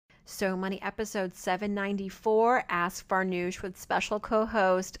So Money episode 794, Ask Farnoosh with special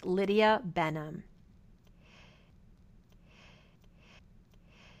co-host Lydia Benham.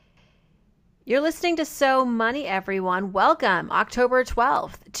 You're listening to So Money, everyone. Welcome, October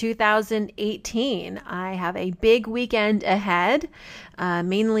 12th, 2018. I have a big weekend ahead,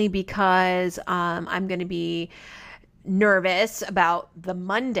 mainly because I'm going to be nervous about the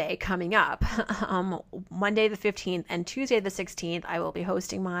Monday coming up. Monday the 15th and Tuesday the 16th, I will be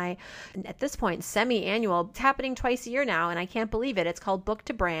hosting my, at this point, semi-annual. It's happening twice a year now, and I can't believe it. It's called Book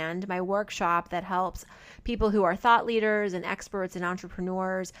to Brand, my workshop that helps people who are thought leaders and experts and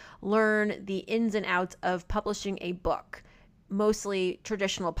entrepreneurs learn the ins and outs of publishing a book. Mostly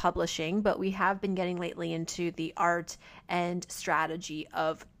traditional publishing, but we have been getting lately into the art and strategy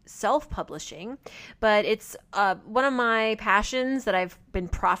of self-publishing. But it's one of my passions that I've been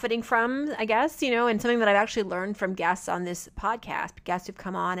profiting from, I guess, and something that I've actually learned from guests on this podcast, guests who've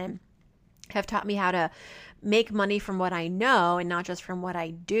come on and have taught me how to make money from what I know and not just from what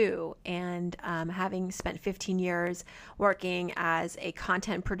I do. And having spent 15 years working as a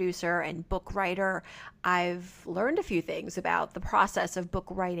content producer and book writer, I've learned a few things about the process of book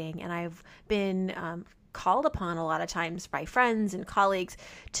writing. And I've been called upon a lot of times by friends and colleagues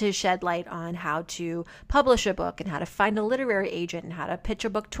to shed light on how to publish a book and how to find a literary agent and how to pitch a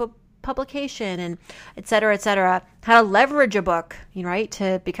book to a publication and et cetera, how to leverage a book, right,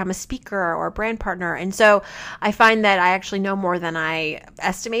 to become a speaker or a brand partner. And so I find that I actually know more than I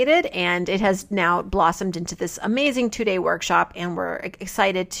estimated, and it has now blossomed into this amazing 2-day workshop, and we're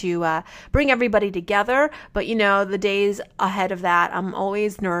excited to bring everybody together. But the days ahead of that, I'm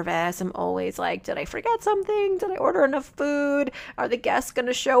always nervous. I'm always like, did I forget something? Did I order enough food? Are the guests going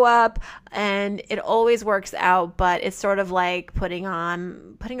to show up? And it always works out, but it's sort of like putting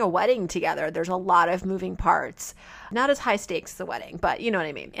a wedding together. There's a lot of moving parts. Not as high stakes as the wedding, but you know what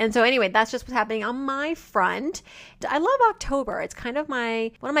I mean. And so anyway, that's just what's happening on my front. I love October. It's kind of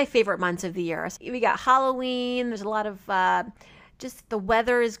one of my favorite months of the year. We got Halloween. There's a lot of just the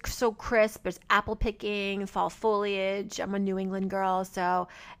weather is so crisp. There's apple picking, fall foliage. I'm a New England girl, so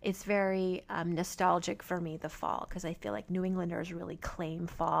it's very nostalgic for me, the fall, because I feel like New Englanders really claim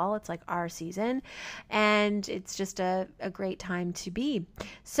fall. It's like our season, and it's just a great time to be.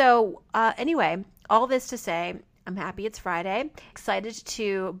 So anyway, all this to say, I'm happy it's Friday. Excited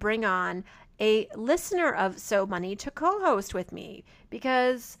to bring on a listener of So Money to co-host with me,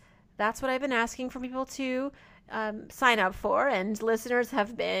 because that's what I've been asking for people to sign up for, and listeners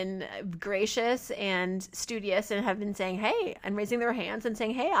have been gracious and studious and have been saying, hey, and raising their hands and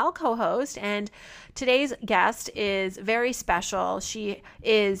saying, hey, I'll co-host. And today's guest is very special. She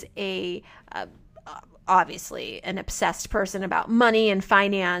is obviously an obsessed person about money and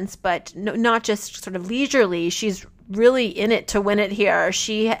finance, but not just sort of leisurely. She's really in it to win it here.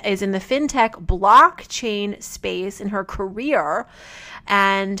 She is in the fintech blockchain space in her career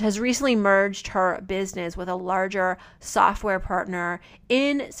and has recently merged her business with a larger software partner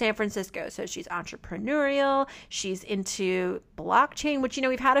in San Francisco. So she's entrepreneurial. She's into blockchain, which,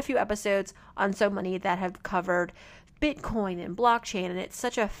 we've had a few episodes on So Money that have covered Bitcoin and blockchain, and it's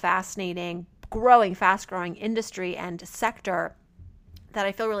such a fascinating, fast-growing industry and sector that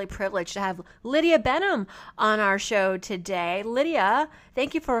I feel really privileged to have Lydia Benham on our show today. Lydia,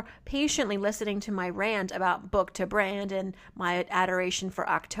 thank you for patiently listening to my rant about Book to Brand and my adoration for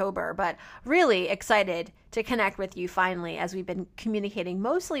October, but really excited to connect with you finally, as we've been communicating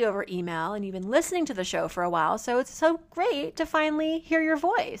mostly over email and you've been listening to the show for a while. So it's so great to finally hear your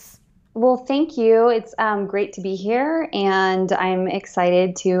voice. Well, thank you. It's great to be here, and I'm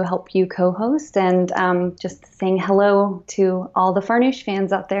excited to help you co-host, and just saying hello to all the Farnoosh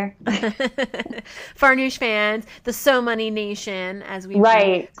fans out there. Farnoosh fans, the So Money Nation, as we've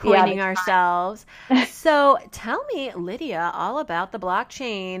been coining ourselves. So tell me, Lydia, all about the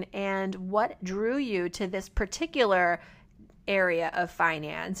blockchain and what drew you to this particular area of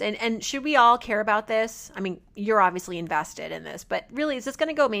finance, and should we all care about this? I mean, you're obviously invested in this, but really, is this going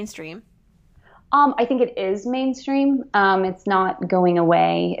to go mainstream? I think it is mainstream. It's not going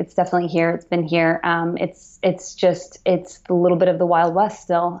away. It's definitely here. It's been here. It's a little bit of the Wild West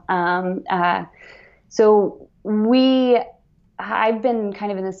still. So I've been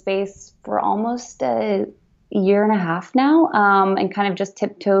kind of in the space for almost a year and a half now, and kind of just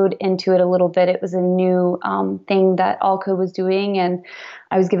tiptoed into it a little bit. It was a new thing that Allco was doing, and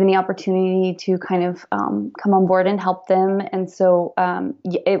I was given the opportunity to kind of come on board and help them. And so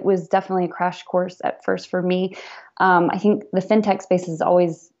it was definitely a crash course at first for me. I think the fintech space has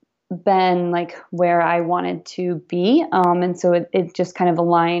always been like where I wanted to be. And so it just kind of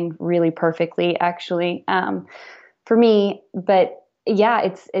aligned really perfectly, actually, for me. But yeah,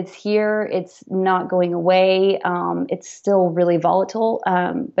 it's here. It's not going away. It's still really volatile.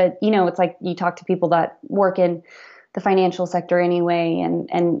 But it's like you talk to people that work in the financial sector anyway, and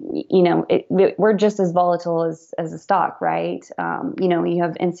we're just as volatile as a stock, right? You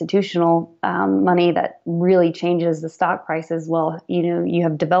have institutional money that really changes the stock price as well. You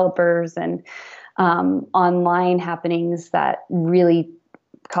have developers and online happenings that really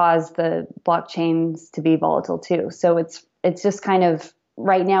cause the blockchains to be volatile too. So it's just kind of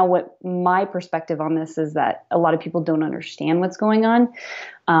right now what my perspective on this is that a lot of people don't understand what's going on.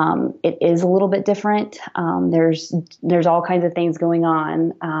 It is a little bit different. There's all kinds of things going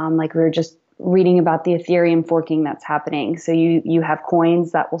on. Like we were just reading about the Ethereum forking that's happening. So you have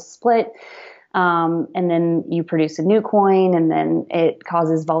coins that will split, and then you produce a new coin, and then it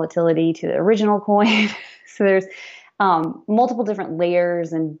causes volatility to the original coin. So there's multiple different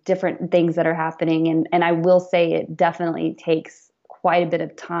layers and different things that are happening. And I will say it definitely takes quite a bit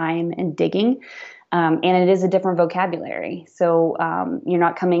of time and digging. And it is a different vocabulary. So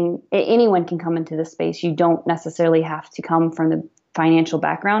anyone can come into this space. You don't necessarily have to come from the financial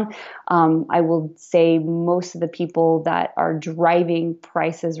background. I will say most of the people that are driving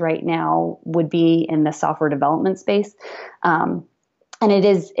prices right now would be in the software development space. And it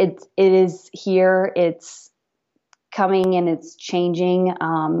is here. It's coming and it's changing.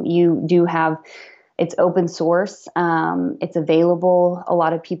 You do have, it's open source. It's available. A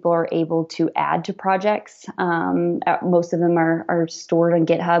lot of people are able to add to projects. Most of them are stored on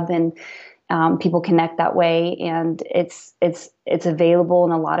GitHub, and people connect that way. And it's available,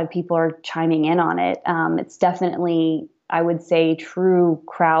 and a lot of people are chiming in on it. It's definitely, I would say, true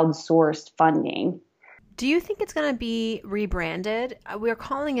crowdsourced funding. Do you think it's going to be rebranded? We're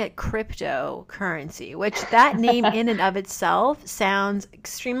calling it cryptocurrency, which that name in and of itself sounds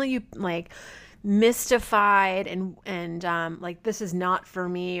extremely like mystified and like this is not for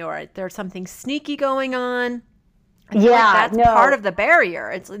me, or there's something sneaky going on. I feel like that's part of the barrier.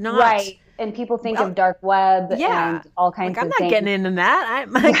 It's not right. And people think of dark web and all kinds of things. I'm not getting into that.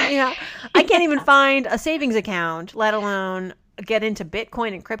 I can't even find a savings account, let alone get into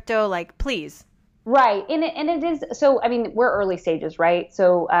Bitcoin and crypto. Like, please. Right. And it is, so, I mean, we're early stages, right?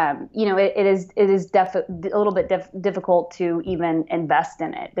 So, it is a little bit difficult to even invest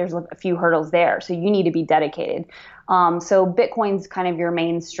in it. There's a few hurdles there. So you need to be dedicated. So Bitcoin's kind of your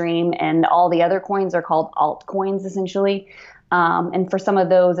mainstream, and all the other coins are called altcoins essentially. And for some of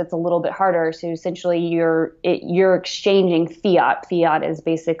those, it's a little bit harder. So essentially you're exchanging fiat. Fiat is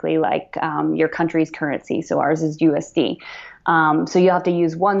basically like, your country's currency. So ours is USD. So you'll have to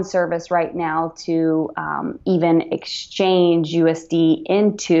use one service right now to even exchange USD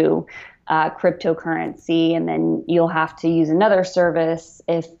into cryptocurrency, and then you'll have to use another service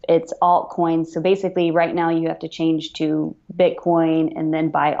if it's altcoins. So basically right now you have to change to Bitcoin and then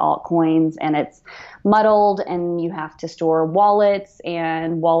buy altcoins, and it's muddled, and you have to store wallets,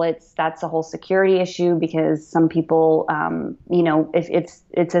 and wallets, that's a whole security issue because some people, if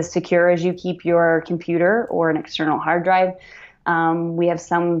it's as secure as you keep your computer or an external hard drive. We have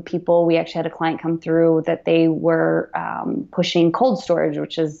some people, we actually had a client come through that they were pushing cold storage,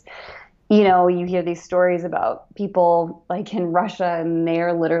 which is, you hear these stories about people like in Russia, and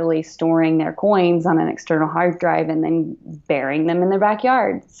they're literally storing their coins on an external hard drive and then burying them in their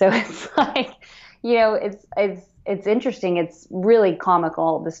backyard. So it's like, it's interesting. It's really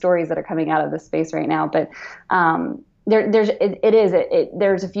comical, the stories that are coming out of this space right now. But there's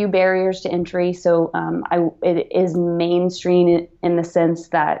a few barriers to entry. So it is mainstream in the sense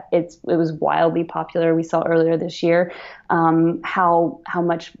that it was wildly popular. We saw earlier this year how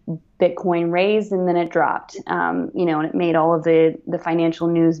much Bitcoin raised, and then it dropped. And it made all of the financial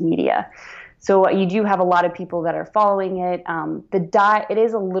news media. So you do have a lot of people that are following it. It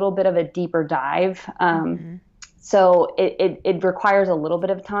is a little bit of a deeper dive. So it requires a little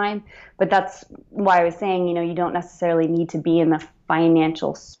bit of time, but that's why I was saying, you don't necessarily need to be in the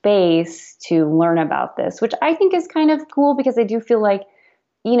financial space to learn about this, which I think is kind of cool, because I do feel like,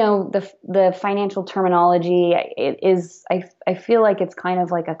 the financial terminology, I feel like it's kind of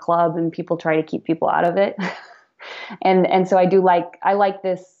like a club, and people try to keep people out of it. And so I like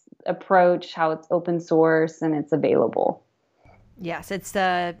this approach, how it's open source and it's available. Yes, it's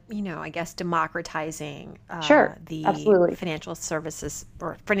the, I guess democratizing the absolutely. Financial services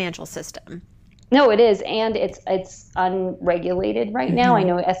or financial system. No, it is. And it's unregulated right now. I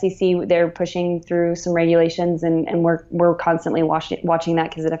know SEC, they're pushing through some regulations, and we're constantly watching that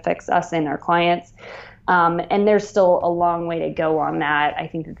because it affects us and our clients. And there's still a long way to go on that. I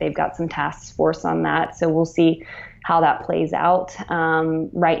think that they've got some task force on that. So we'll see how that plays out.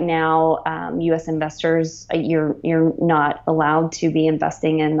 Right now, U.S. investors, you're not allowed to be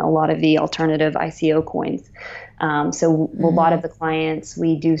investing in a lot of the alternative ICO coins. So a lot of the clients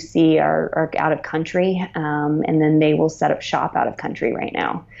we do see are out of country, and then they will set up shop out of country right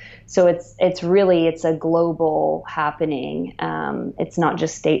now. So it's really a global happening. It's not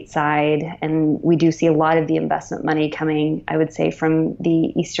just stateside, and we do see a lot of the investment money coming, I would say, from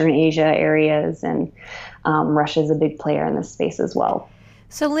the Eastern Asia areas, and Russia's a big player in this space as well.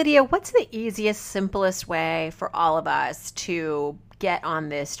 So Lydia, what's the easiest, simplest way for all of us to get on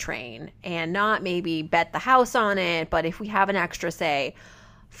this train and not maybe bet the house on it, but if we have an extra, say,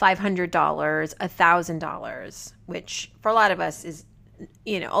 $500, $1,000, which for a lot of us is,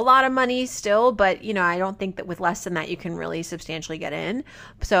 a lot of money still, but, I don't think that with less than that, you can really substantially get in.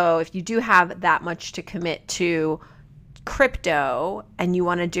 So if you do have that much to commit to crypto and you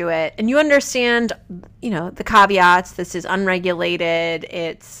want to do it and you understand, the caveats, this is unregulated,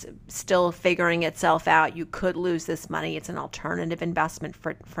 it's still figuring itself out, you could lose this money, it's an alternative investment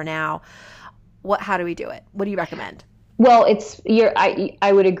for now. How do we do it? What do you recommend? Well,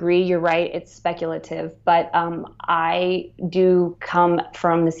 I would agree. You're right. It's speculative, but I do come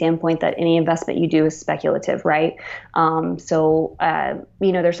from the standpoint that any investment you do is speculative, right? So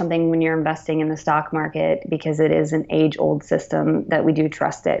there's something when you're investing in the stock market, because it is an age-old system, that we do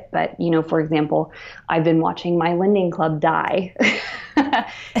trust it. But for example, I've been watching my lending club die.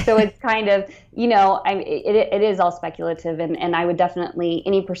 So it's kind of, it is all speculative, and I would definitely,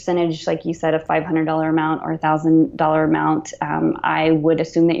 any percentage, like you said, a $500 amount or $1,000 amount, I would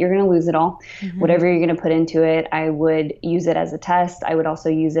assume that you're going to lose it all. Mm-hmm. Whatever you're going to put into it, I would use it as a test. I would also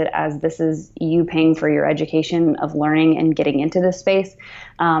use it as, this is you paying for your education of learning and getting into this space.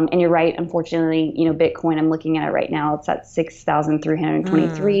 And you're right. Unfortunately, Bitcoin, I'm looking at it right now, it's at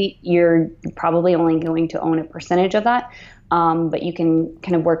 6,323. You're probably only going to own a percentage of that. But you can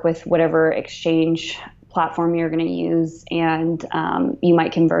kind of work with whatever exchange platform you're going to use, and you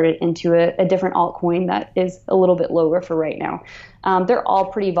might convert it into a different altcoin that is a little bit lower for right now. They're all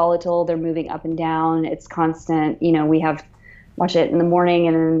pretty volatile. They're moving up and down. It's constant. We watch it in the morning,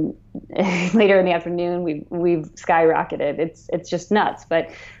 and then later in the afternoon, we've skyrocketed. It's just nuts.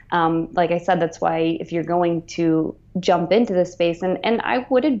 But like I said, that's why if you're going to jump into this space, and I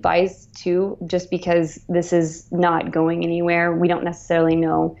would advise too, just because this is not going anywhere, we don't necessarily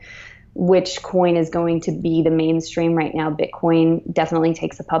know which coin is going to be the mainstream right now. Bitcoin definitely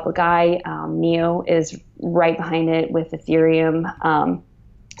takes a public eye. Neo is right behind it with Ethereum.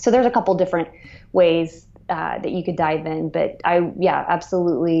 So there's a couple different ways that you could dive in, but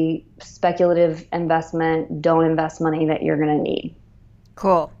absolutely speculative investment. Don't invest money that you're going to need.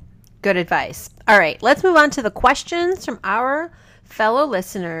 Cool. Good advice. All right, let's move on to the questions from our fellow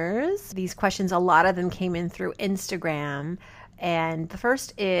listeners. These questions, a lot of them came in through Instagram. And the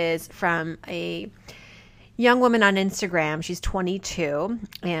first is from a young woman on Instagram. She's 22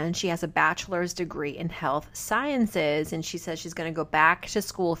 and she has a bachelor's degree in health sciences. And she says she's going to go back to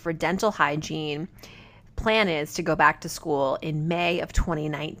school for dental hygiene. Plan is to go back to school in May of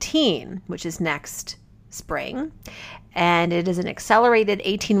 2019, which is next spring. And it is an accelerated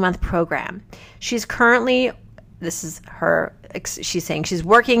 18-month program. She's currently, she's saying she's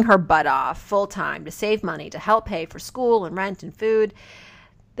working her butt off full time to save money to help pay for school and rent and food.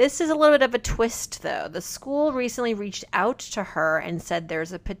 This is a little bit of a twist, though. The school recently reached out to her and said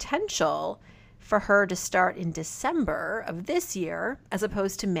there's a potential for her to start in December of this year as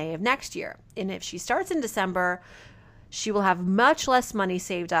opposed to May of next year. And if she starts in December, she will have much less money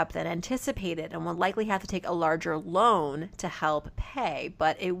saved up than anticipated and will likely have to take a larger loan to help pay.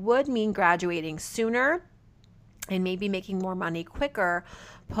 But it would mean graduating sooner and maybe making more money quicker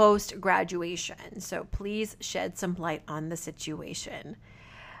post-graduation. So please shed some light on the situation.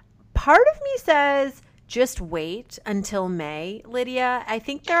 Part of me says just wait until May, Lydia. I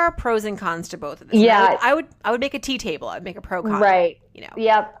think there are pros and cons to both of this. Yeah. I would make a tea table. I would make a pro con. Right.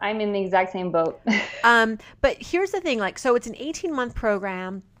 Yep. I'm in the exact same boat. But here's the thing, so it's an 18-month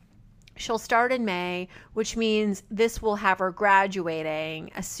program. She'll start in May, which means this will have her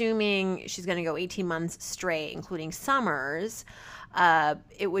graduating, assuming she's going to go 18 months straight, including summers.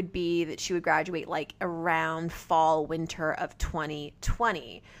 It would be that she would graduate around fall, winter of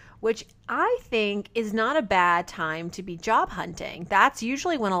 2020, which I think is not a bad time to be job hunting. That's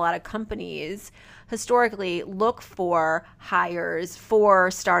usually when a lot of companies historically look for hires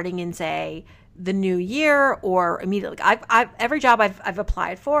for starting in, say, the new year or immediately. Every job I've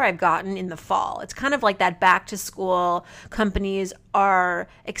applied for, I've gotten in the fall. It's kind of like that back to school. Companies are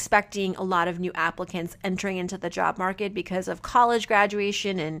expecting a lot of new applicants entering into the job market because of college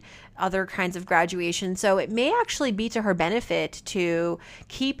graduation and other kinds of graduation. So it may actually be to her benefit to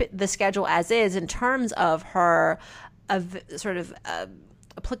keep the schedule as is in terms of her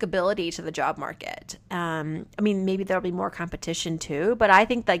applicability to the job market. I mean, maybe there'll be more competition too, but I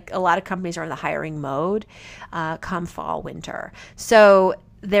think like a lot of companies are in the hiring mode come fall, winter. So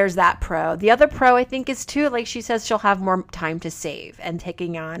there's that pro. The other pro, I think, is too, like she says, she'll have more time to save and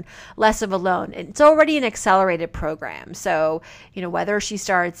taking on less of a loan. It's already an accelerated program. So, whether she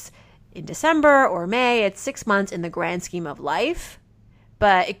starts in December or May, it's 6 months in the grand scheme of life,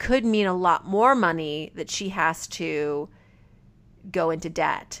 but it could mean a lot more money that she has to go into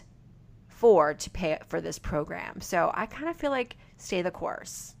debt to pay for this program. So I kind of feel like stay the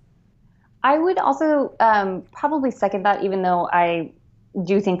course. I would also probably second that, even though I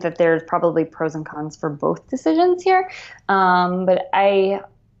do think that there's probably pros and cons for both decisions here. But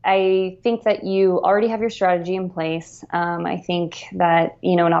I think that you already have your strategy in place. I think that,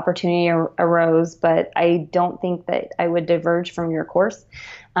 an opportunity arose, but I don't think that I would diverge from your course.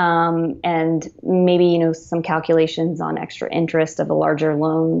 And maybe, some calculations on extra interest of a larger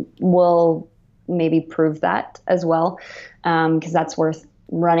loan will maybe prove that as well, because that's worth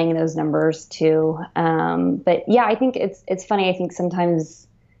running those numbers too. But yeah, I think it's funny. I think sometimes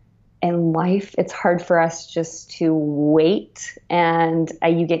in life, it's hard for us just to wait, and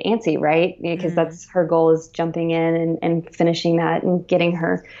you get antsy, right? Because that's her goal, is jumping in and finishing that and getting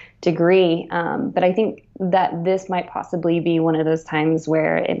her degree. But I think that this might possibly be one of those times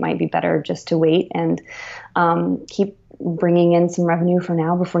where it might be better just to wait and keep bringing in some revenue for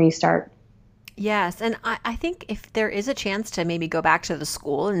now before you start. Yes. And I think if there is a chance to maybe go back to the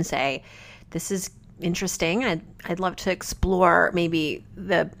school and say, this is interesting, I'd love to explore maybe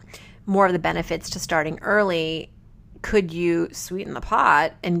more of the benefits to starting early. Could you sweeten the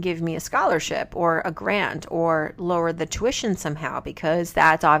pot and give me a scholarship or a grant or lower the tuition somehow? Because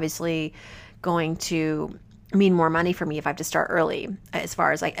that's obviously going to mean more money for me if I have to start early, as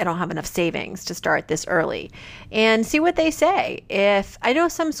far as I don't have enough savings to start this early, and see what they say. If I know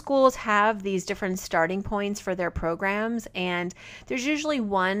some schools have these different starting points for their programs, and there's usually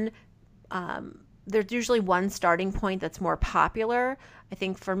one starting point that's more popular. I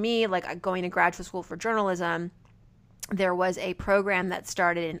think for me, like going to graduate school for journalism, there was a program that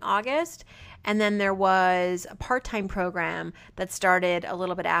started in August, and then there was a part-time program that started a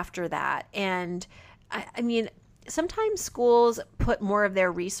little bit after that. And I mean, sometimes schools put more of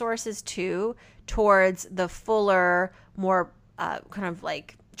their resources too towards the fuller, more kind of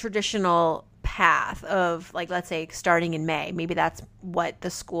like traditional path of, like, let's say starting in May. Maybe that's what the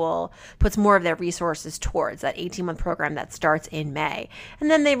school puts more of their resources towards, that 18-month program that starts in May. And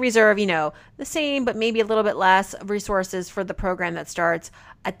then they reserve, the same, but maybe a little bit less resources for the program that starts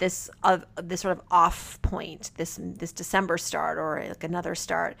at this sort of off point, this December start or like another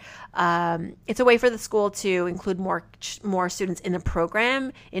start. It's a way for the school to include more students in the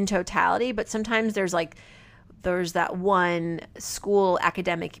program in totality, but sometimes there's that one school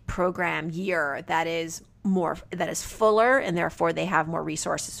academic program year that is fuller, and therefore they have more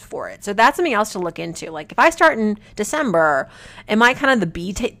resources for it. So that's something else to look into. Like, if I start in December, am I kind of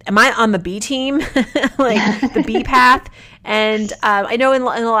am I on the B team, like the B path? And I know in a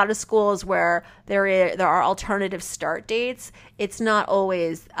lot of schools where there are alternative start dates, it's not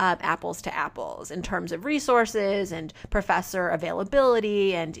always apples to apples in terms of resources and professor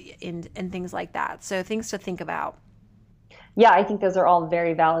availability and things like that. So things to think about. Yeah, I think those are all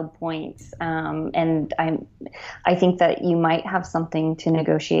very valid points. And I think that you might have something to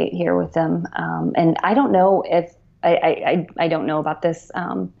negotiate here with them. And I don't know if I don't know about this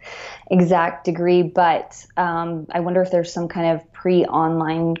exact degree, but I wonder if there's some kind of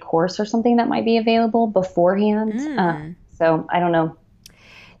pre-online course or something that might be available beforehand. So I don't know.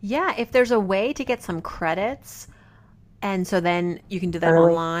 Yeah, if there's a way to get some credits, and so then you can do that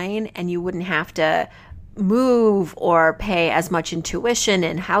Early. online, and you wouldn't have to move or pay as much in tuition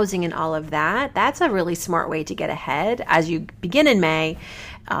and housing and all of that. That's a really smart way to get ahead as you begin in May.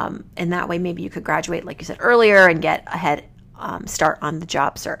 And that way, maybe you could graduate, like you said earlier, and get ahead, start on the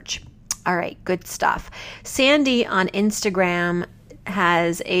job search. All right, good stuff. Sandy on Instagram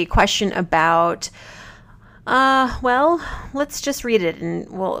has a question about, let's just read it, and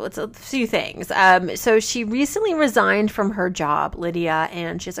it's a few things. So she recently resigned from her job, Lydia,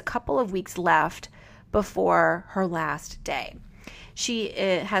 and she has a couple of weeks left before her last day. She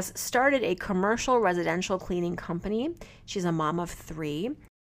has started a commercial residential cleaning company. She's a mom of 3.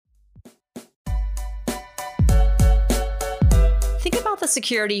 about the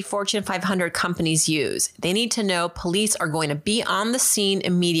security Fortune 500 companies use. They need to know police are going to be on the scene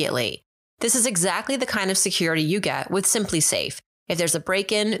immediately. This is exactly the kind of security you get with SimpliSafe. If there's a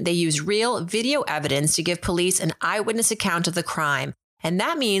break-in, they use real video evidence to give police an eyewitness account of the crime. And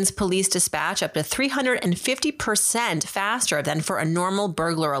that means police dispatch up to 350% faster than for a normal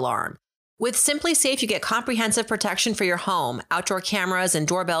burglar alarm. With SimpliSafe, you get comprehensive protection for your home. Outdoor cameras and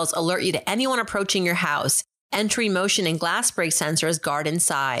doorbells alert you to anyone approaching your house. Entry, motion, and glass break sensors guard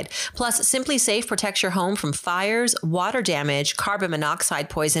inside. Plus, SimpliSafe protects your home from fires, water damage, carbon monoxide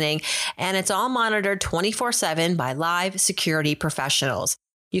poisoning, and it's all monitored 24/7 by live security professionals.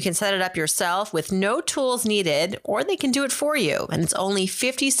 You can set it up yourself with no tools needed, or they can do it for you, and it's only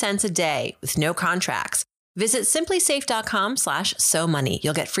 50 cents a day with no contracts. Visit simplysafe.com/SoMoney.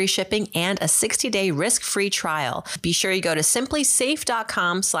 You'll get free shipping and a 60-day risk-free trial. Be sure you go to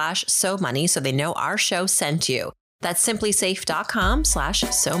simplysafe.com/SoMoney so they know our show sent you. That's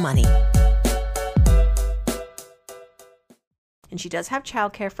simplysafe.com/SoMoney. And she does have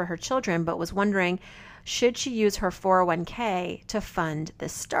childcare for her children, but was wondering, should she use her 401k to fund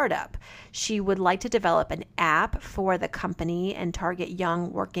this startup? She would like to develop an app for the company and target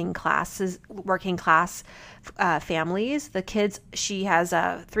young working class families. The kids, she has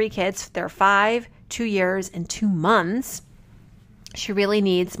 3 kids. They're 5, 2 years, and 2 months. She really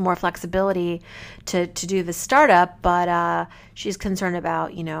needs more flexibility to do the startup, but she's concerned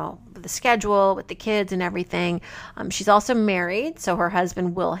about, the schedule with the kids and everything. She's also married, so her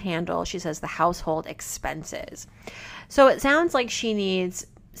husband will handle, she says, the household expenses. So it sounds like she needs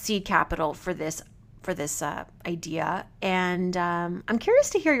seed capital for this idea. And I'm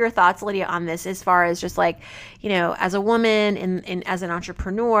curious to hear your thoughts, Lydia, on this, as far as just as a woman and as an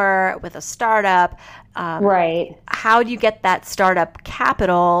entrepreneur with a startup, right? How do you get that startup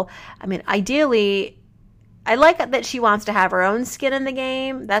capital? I mean, ideally, I like that she wants to have her own skin in the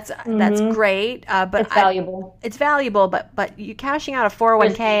game. That's great. But it's valuable. It's valuable, but you cashing out a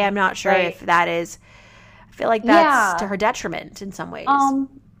 401k, I'm not sure if that is. I feel like that's to her detriment in some ways.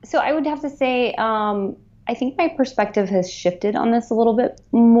 So I would have to say, I think my perspective has shifted on this a little bit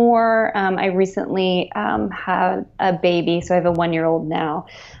more. I recently had a baby, so I have a 1-year-old now.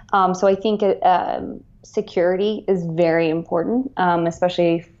 So I think security is very important,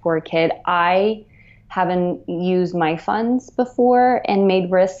 especially for a kid. I haven't used my funds before and made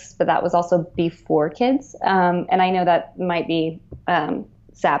risks, but that was also before kids. And I know that might be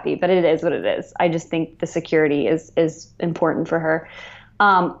sappy, but it is what it is. I just think the security is important for her.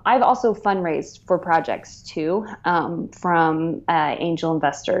 I've also fundraised for projects too, from angel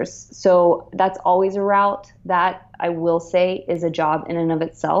investors. So that's always a route that I will say is a job in and of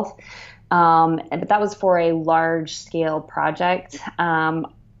itself. But that was for a large scale project.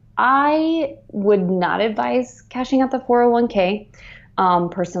 I would not advise cashing out the 401k.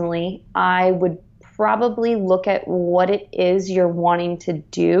 Personally, I would probably look at what it is you're wanting to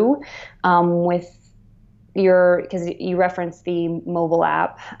do, with because you referenced the mobile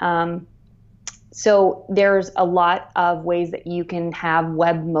app. So there's a lot of ways that you can have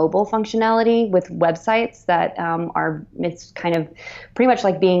web mobile functionality with websites that it's kind of pretty much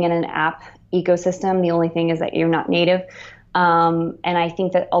like being in an app ecosystem. The only thing is that you're not native. And I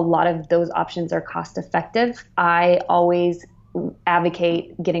think that a lot of those options are cost effective. I always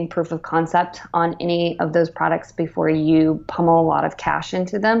advocate getting proof of concept on any of those products before you pummel a lot of cash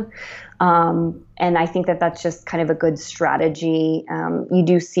into them. And I think that that's just kind of a good strategy. You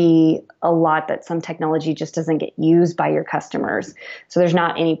do see a lot that some technology just doesn't get used by your customers. So there's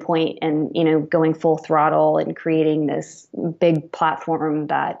not any point in, going full throttle and creating this big platform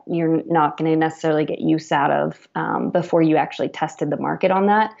that you're not going to necessarily get use out of before you actually tested the market on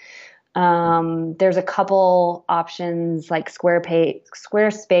that. There's a couple options like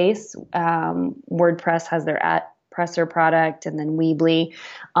Squarespace, WordPress has their presser product, and then Weebly,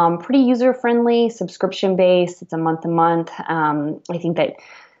 pretty user friendly, subscription based. It's a month to month. I think that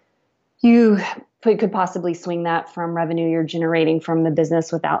you could possibly swing that from revenue you're generating from the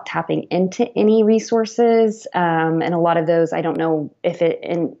business without tapping into any resources. And a lot of those, I don't know if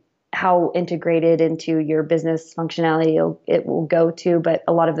how integrated into your business functionality it will go to, but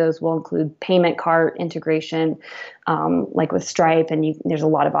a lot of those will include payment card integration, like with Stripe, and there's a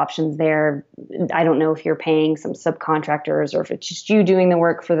lot of options there. I don't know if you're paying some subcontractors or if it's just you doing the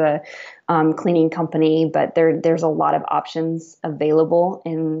work for the cleaning company, but there's a lot of options available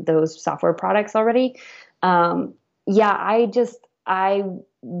in those software products already. I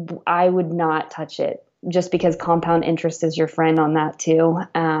would not touch it, just because compound interest is your friend on that too.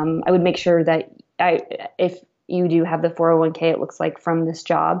 I would make sure that if you do have the 401k, it looks like from this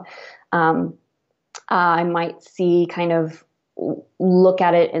job, I might see kind of look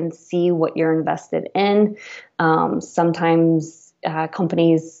at it and see what you're invested in. Sometimes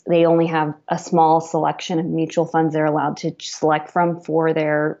companies, they only have a small selection of mutual funds they're allowed to select from for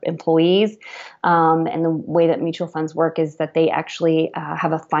their employees. And the way that mutual funds work is that they actually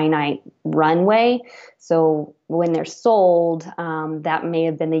have a finite runway. So when they're sold, that may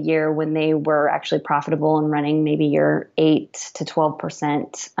have been the year when they were actually profitable and running maybe your 8 to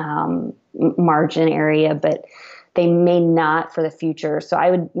 12% margin area, but they may not for the future. So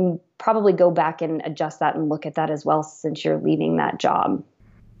I would probably go back and adjust that and look at that as well, since you're leaving that job.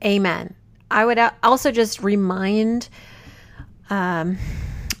 Amen. I would also just remind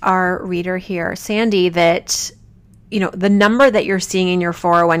our reader here, Sandy, that, the number that you're seeing in your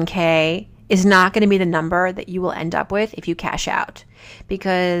 401k is not going to be the number that you will end up with if you cash out,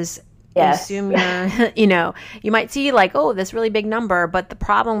 because Yes. assume you're, you might see like, oh, this really big number, but the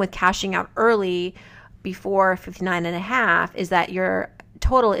problem with cashing out early before 59 and a half is that your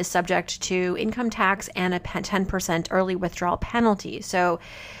total is subject to income tax and a 10% early withdrawal penalty. So,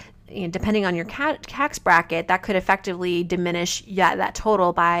 depending on your tax bracket, that could effectively diminish that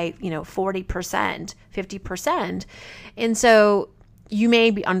total by, 40%, 50%. And so you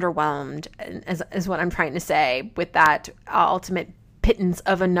may be underwhelmed, is what I'm trying to say, with that ultimate pittance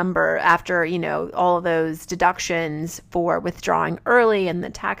of a number after, all of those deductions for withdrawing early and the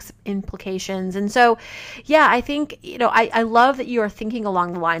tax implications. And so, yeah, I think, I love that you are thinking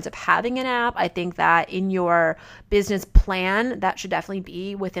along the lines of having an app. I think that in your business plan, that should definitely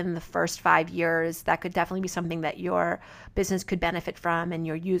be within the first 5 years. That could definitely be something that your business could benefit from and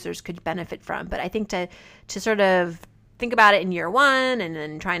your users could benefit from. But I think to sort of think about it in year one and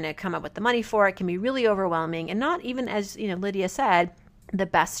then trying to come up with the money for it can be really overwhelming, and not even, as Lydia said, the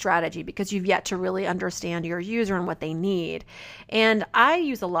best strategy, because you've yet to really understand your user and what they need. And I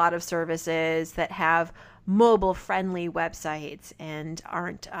use a lot of services that have mobile friendly websites and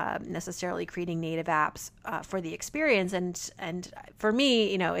aren't necessarily creating native apps for the experience. And for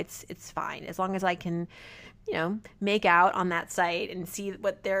me, it's fine as long as I can make out on that site and see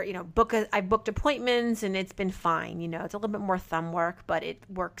what they're, I've booked appointments and it's been fine. It's a little bit more thumb work, but it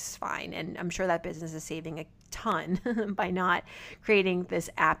works fine. And I'm sure that business is saving a ton by not creating this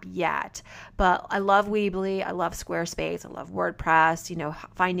app yet. But I love Weebly. I love Squarespace. I love WordPress.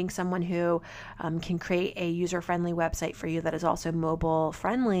 Finding someone who can create a user-friendly website for you that is also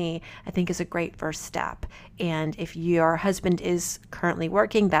mobile-friendly, I think is a great first step. And if your husband is currently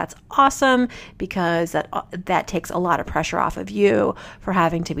working, that's awesome, because that takes a lot of pressure off of you for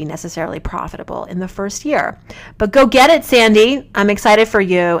having to be necessarily profitable in the first year. But go get it, Sandy. I'm excited for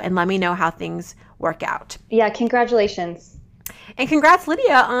you, and let me know how things work out. Yeah, congratulations. And congrats,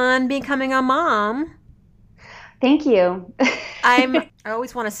 Lydia, on becoming a mom. Thank you. I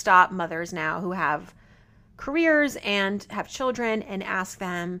always want to stop mothers now who have careers and have children and ask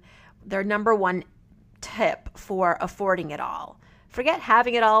them their number one tip for affording it all. Forget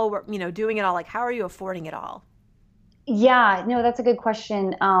having it all, doing it all. Like, how are you affording it all? Yeah, no, that's a good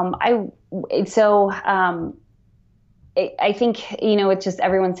question. I think, it's just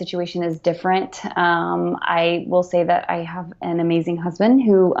everyone's situation is different. I will say that I have an amazing husband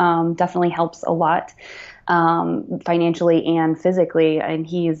who definitely helps a lot financially and physically, and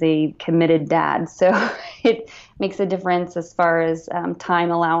he is a committed dad. So it makes a difference as far as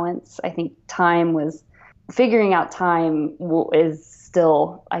time allowance. I think figuring out time is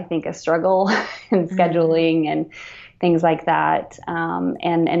still, I think, a struggle in scheduling and things like that.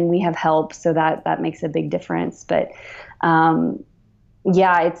 And we have help, so that makes a big difference. But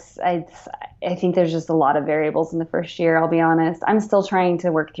yeah, I think there's just a lot of variables in the first year. I'll be honest. I'm still trying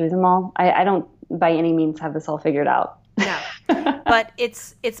to work through them all. I don't by any means have this all figured out. No, but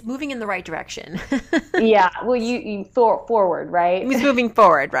it's moving in the right direction. Yeah. Well, you forward, right? It's moving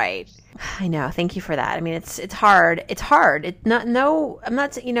forward, right? I know. Thank you for that. I mean, it's hard. It's hard. It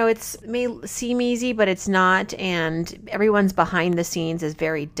may seem easy, but it's not. And everyone's behind the scenes is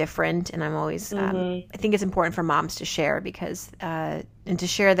very different. And I'm always, I think it's important for moms to share and to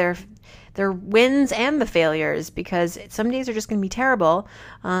share their wins and the failures, because some days are just going to be terrible.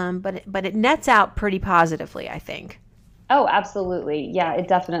 But it nets out pretty positively, I think. Oh, absolutely. Yeah, it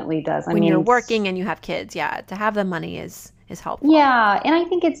definitely does. When you're working and you have kids, to have the money is helpful. Yeah. And I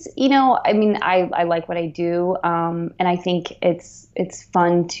think it's, I like what I do. And I think it's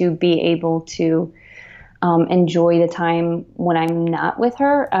fun to be able to enjoy the time when I'm not with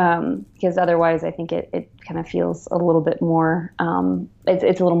her. Because otherwise I think it kind of feels a little bit more,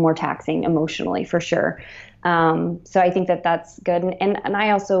 it's a little more taxing emotionally, for sure. So I think that's good. And I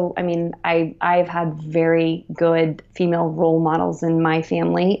also, I've had very good female role models in my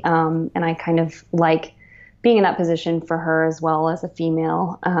family. And I kind of like being in that position for her as well as a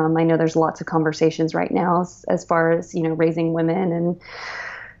female. I know there's lots of conversations right now as far as, raising women and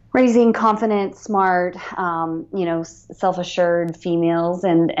raising confident, smart, self-assured females.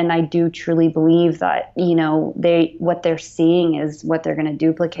 And I do truly believe that, what they're seeing is what they're going to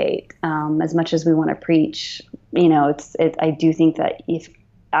duplicate. As much as we want to preach, I do think that if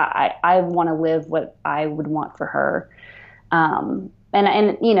I want to live what I would want for her. And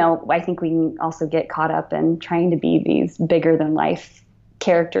I think we can also get caught up in trying to be these bigger than life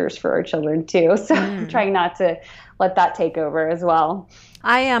characters for our children too. So I'm trying not to let that take over as well.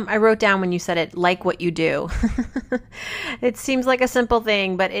 I wrote down when you said it, like what you do. It seems like a simple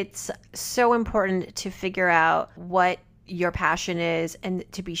thing, but it's so important to figure out what your passion is and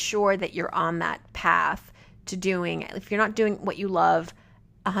to be sure that you're on that path to doing it. If you're not doing what you love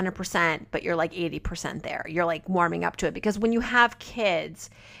 100%, but you're like 80% there, you're like warming up to it. Because when you have kids,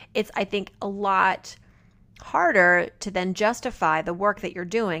 it's, I think, a lot harder to then justify the work that you're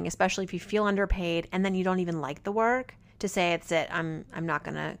doing, especially if you feel underpaid and then you don't even like the work, to say it's it. I'm not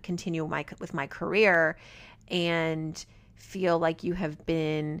going to continue with my career and feel like you have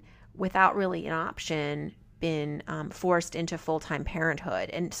been, without really an option, been forced into full-time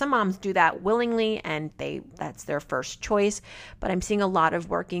parenthood. And some moms do that willingly and that's their first choice. But I'm seeing a lot of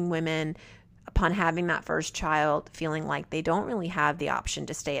working women, upon having that first child, feeling like they don't really have the option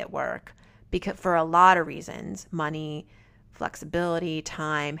to stay at work because for a lot of reasons: money, flexibility,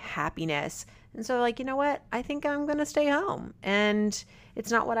 time, happiness. And so like, you know what? I think I'm going to stay home. And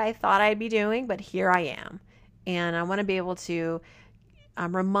it's not what I thought I'd be doing, but here I am. And I want to be able to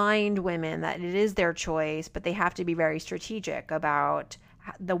remind women that it is their choice, but they have to be very strategic about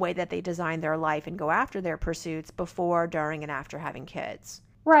the way that they design their life and go after their pursuits before, during, and after having kids.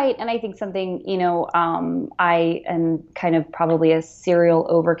 Right. And I think something, I am kind of probably a serial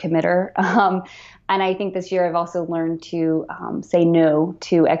overcommitter. And I think this year I've also learned to say no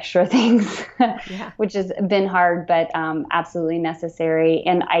to extra things, which has been hard, but absolutely necessary.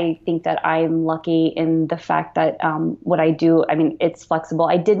 And I think that I'm lucky in the fact that what I do, it's flexible.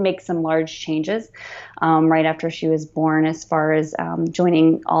 I did make some large changes right after she was born, as far as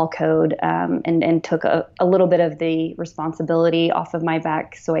joining All Code, and took a little bit of the responsibility off of my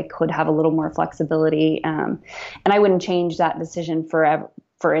back so I could have a little more flexibility. And I wouldn't change that decision for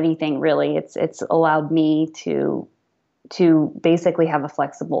anything, really. It's allowed me to basically have a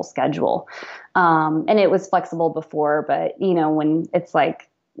flexible schedule. And it was flexible before, but when it's like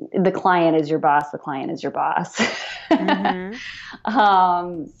the client is your boss, the client is your boss. Mm-hmm.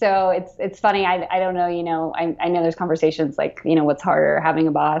 So it's funny. I don't know, I know there's conversations like, what's harder, having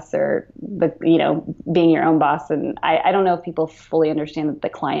a boss or being your own boss. And I don't know if people fully understand that the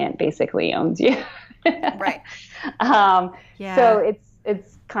client basically owns you. Right. So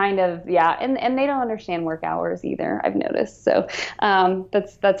it's kind of, and they don't understand work hours either, I've noticed. So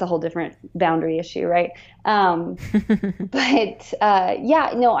that's a whole different boundary issue, right? I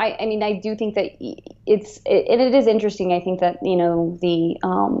do think that it is interesting. I think that,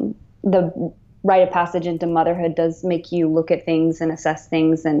 the rite of passage into motherhood does make you look at things and assess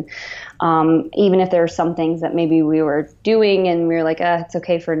things. And even if there are some things that maybe we were doing and we were like, it's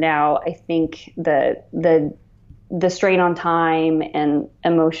okay for now, I think the strain on time and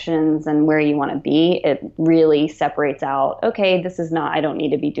emotions and where you want to be, it really separates out, okay, this is not, I don't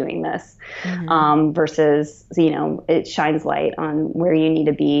need to be doing this, versus, it shines light on where you need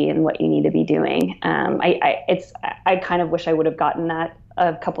to be and what you need to be doing. I kind of wish I would have gotten that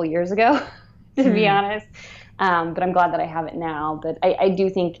a couple years ago, to be honest. But I'm glad that I have it now. But I do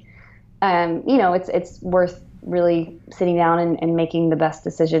think, it's worth really sitting down and making the best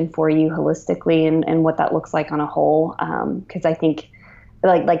decision for you holistically and what that looks like on a whole. Because I think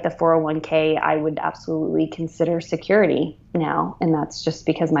like the 401k, I would absolutely consider security now. And that's just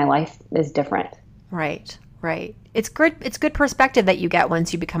because my life is different. Right. It's good perspective that you get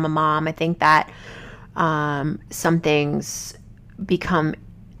once you become a mom. I think that some things become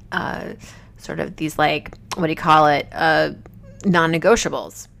sort of these, like, what do you call it?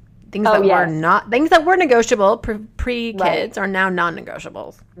 Non-negotiables. Things that were negotiable pre-kids are now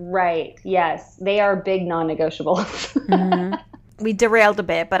non-negotiables. Right. Yes. They are big non-negotiables. Mm-hmm. We derailed a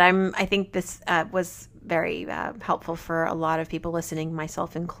bit, but I think this was very helpful for a lot of people listening,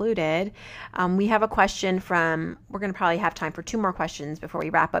 myself included. We have a question we're going to probably have time for 2 more questions before we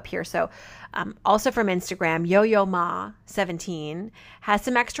wrap up here. So also from Instagram, YoYoMa17 has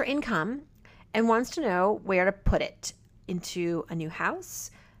some extra income and wants to know where to put it. Into a new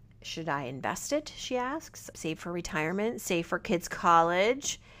house? Should I invest it, she asks? Save for retirement? Save for kids'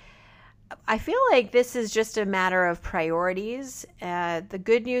 college? I feel like this is just a matter of priorities. The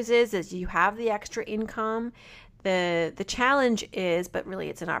good news is you have the extra income. The challenge is, but really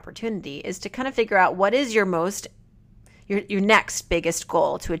it's an opportunity, is to kind of figure out what is your next biggest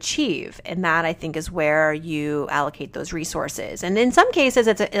goal to achieve. And that, I think, is where you allocate those resources. And in some cases,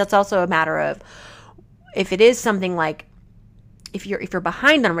 it's also a matter of, if it is something like, if you're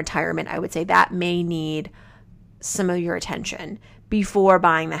behind on retirement, I would say that may need some of your attention before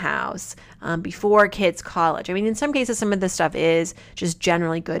buying the house, before kids' college. I mean, in some cases, some of this stuff is just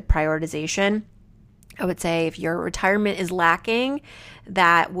generally good prioritization. I would say if your retirement is lacking,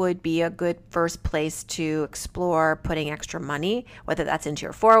 that would be a good first place to explore putting extra money, whether that's into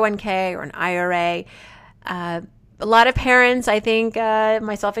your 401k or an IRA. A lot of parents, I think,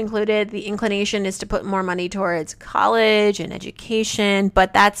 myself included, the inclination is to put more money towards college and education,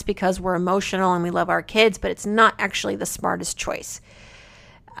 but that's because we're emotional and we love our kids, but it's not actually the smartest choice.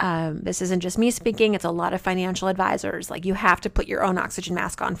 This isn't just me speaking, it's a lot of financial advisors. Like, you have to put your own oxygen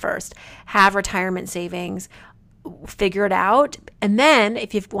mask on first, have retirement savings, figure it out. And then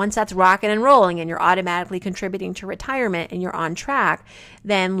once that's rocking and rolling and you're automatically contributing to retirement and you're on track,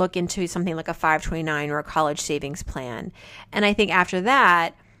 then look into something like a 529 or a college savings plan. And I think after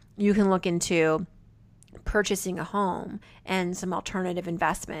that, you can look into purchasing a home and some alternative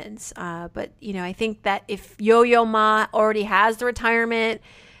investments. But I think that if Yo-Yo Ma already has the retirement,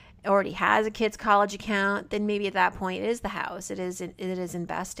 already has a kid's college account, then maybe at that point it is the house. It is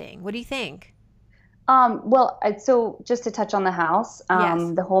investing. What do you think? So just to touch on the house,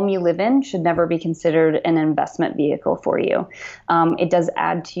 Yes. the home you live in should never be considered an investment vehicle for you. It does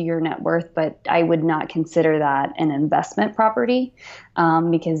add to your net worth, but I would not consider that an investment property,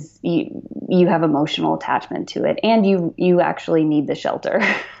 because you have emotional attachment to it, and you actually need the shelter.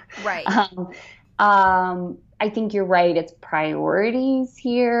 Right. I think you're right. It's priorities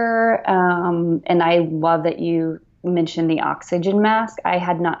here. And I love that you mentioned the oxygen mask. I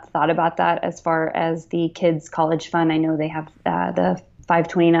had not thought about that as far as the kids' college fund. I know they have the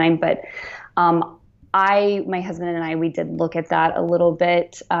 529, but my husband and I, we did look at that a little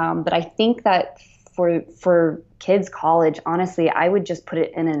bit. But I think that for kids' college, honestly, I would just put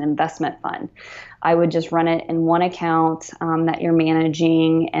it in an investment fund. I would just run it in one account that you're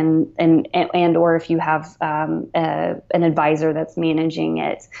managing, and or if you have an advisor that's managing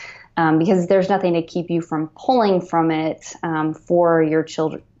it. Because there's nothing to keep you from pulling from it for your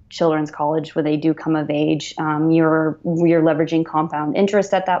children's college when they do come of age. You're leveraging compound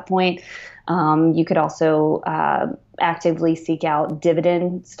interest at that point. You could also actively seek out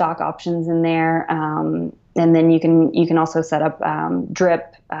dividend stock options in there, and then you can also set up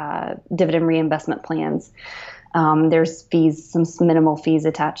DRIP dividend reinvestment plans. There's some minimal fees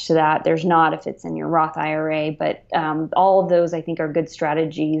attached to that. There's not if it's in your Roth IRA, but all of those I think are good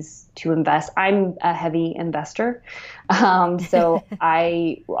strategies to invest. I'm a heavy investor, so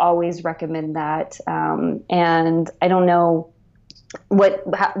I always recommend that. And I don't know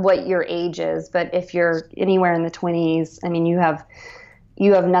what your age is, but if you're anywhere in the 20s, I mean, you have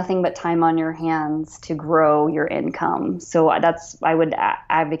nothing but time on your hands to grow your income. So I would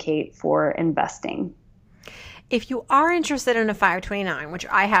advocate for investing. If you are interested in a 529, which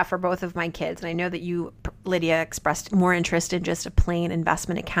I have for both of my kids, and I know that you, Lydia, expressed more interest in just a plain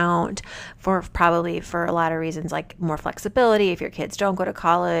investment account probably for a lot of reasons, like more flexibility if your kids don't go to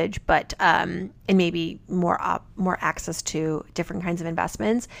college, but and maybe more access to different kinds of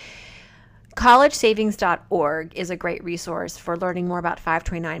investments. collegesavings.org is a great resource for learning more about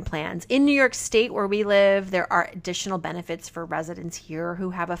 529 plans. In New York State, where we live, there are additional benefits for residents here who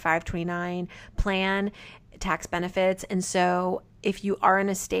have a 529 plan, tax benefits. And so if you are in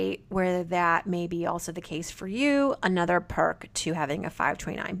a state where that may be also the case for you, another perk to having a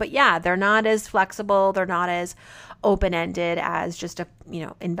 529. But yeah, they're not as flexible. They're not as open-ended as just a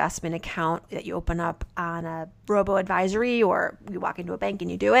investment account that you open up on a robo-advisory, or you walk into a bank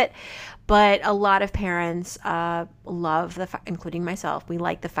and you do it. But a lot of parents love including myself, we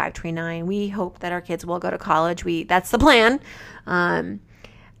like the 529. We hope that our kids will go to college. That's the plan.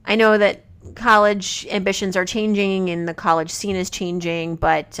 I know that college ambitions are changing and the college scene is changing,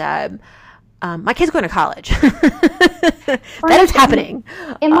 but my kid's going to college. That is happening.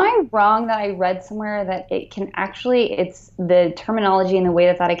 Am I wrong that I read somewhere that it's the terminology and the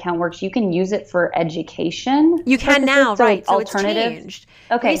way that account works, you can use it for education? You can now, right? So it's changed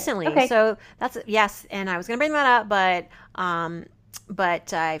recently. Okay. So that's, yes. And I was going to bring that up,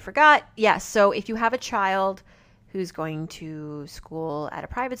 but I forgot. Yes. So if you have a child who's going to school at a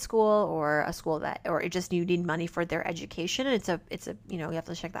private school or a school or just you need money for their education, and it's a you have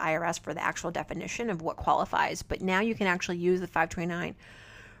to check the IRS for the actual definition of what qualifies. But now you can actually use the 529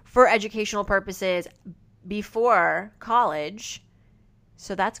 for educational purposes before college.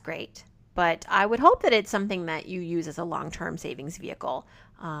 So that's great. But I would hope that it's something that you use as a long-term savings vehicle.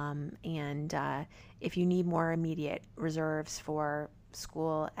 And if you need more immediate reserves for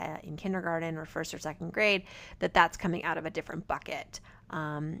school in kindergarten or first or second grade, that's coming out of a different bucket.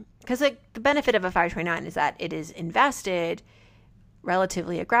 Because the benefit of a 529 is that it is invested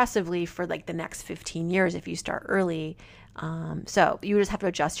relatively aggressively for like the next 15 years if you start early. So you just have to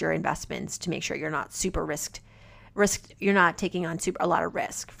adjust your investments to make sure you're not super you're not taking on a lot of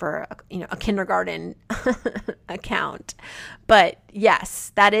risk for a kindergarten account. But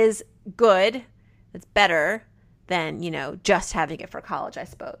yes, that is good. That's better than just having it for college, I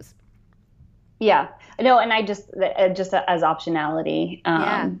suppose. Yeah, no, and I just as optionality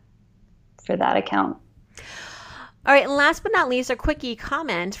for that account. All right, and last but not least, a quickie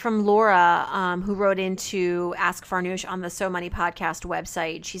comment from Laura, who wrote into Ask Farnoosh on the So Money podcast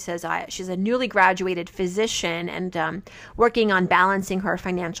website. She says she's a newly graduated physician and working on balancing her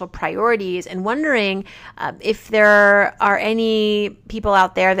financial priorities and wondering if there are any people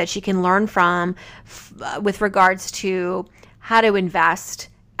out there that she can learn from with regards to how to invest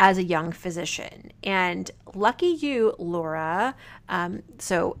as a young physician. And lucky you, Laura.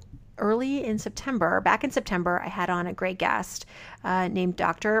 Back in September, I had on a great guest named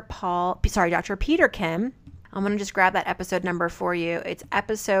Dr. Peter Kim. I'm going to just grab that episode number for you. It's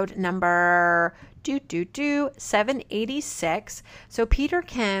episode number 786. So Peter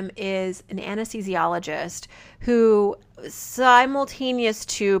Kim is an anesthesiologist who, simultaneous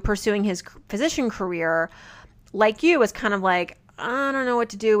to pursuing his physician career, like you, was kind of like, I don't know what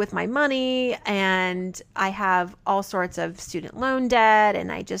to do with my money, and I have all sorts of student loan debt,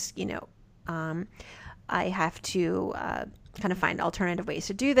 and I just, I have to kind of find alternative ways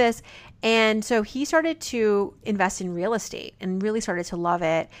to do this. And so he started to invest in real estate and really started to love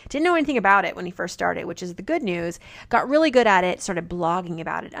it. Didn't know anything about it when he first started, which is the good news. Got really good at it, started blogging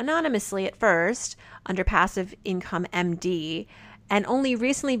about it anonymously at first under Passive Income MD, and only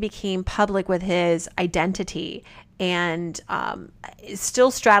recently became public with his identity, and is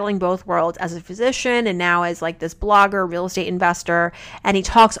still straddling both worlds as a physician and now as like this blogger, real estate investor. And he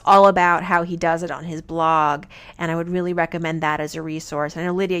talks all about how he does it on his blog. And I would really recommend that as a resource. I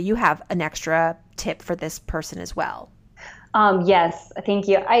know, Lydia, you have an extra tip for this person as well. Yes, thank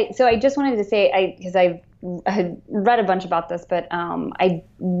you. I just wanted to say, because I had read a bunch about this, but I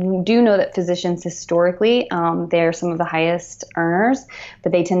do know that physicians historically, they're some of the highest earners,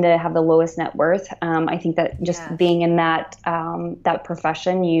 but they tend to have the lowest net worth. I think that just being in that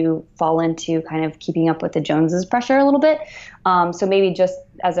profession, you fall into kind of keeping up with the Joneses pressure a little bit. So maybe just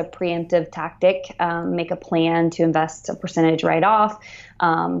as a preemptive tactic, make a plan to invest a percentage right off,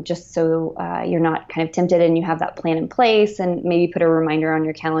 just so you're not kind of tempted and you have that plan in place, and maybe put a reminder on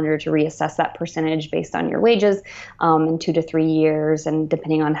your calendar to reassess that percentage based on your wages in 2 to 3 years, and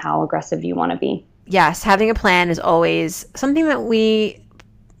depending on how aggressive you want to be. Yes, having a plan is always something that we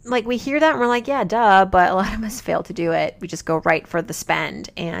hear that and we're like, yeah, duh, but a lot of us fail to do it. We just go right for the spend.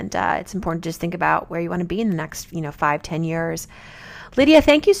 And it's important to just think about where you want to be in the next, 5-10 years. Lydia,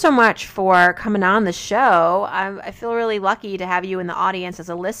 thank you so much for coming on the show. I feel really lucky to have you in the audience as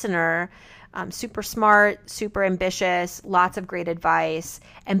a listener. Super smart, super ambitious, lots of great advice,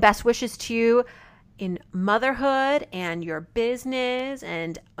 and best wishes to you in motherhood and your business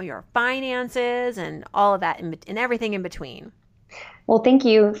and your finances and all of that and everything in between. Well, thank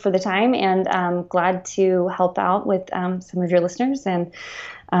you for the time, and I'm glad to help out with some of your listeners, and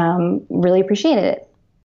really appreciated it.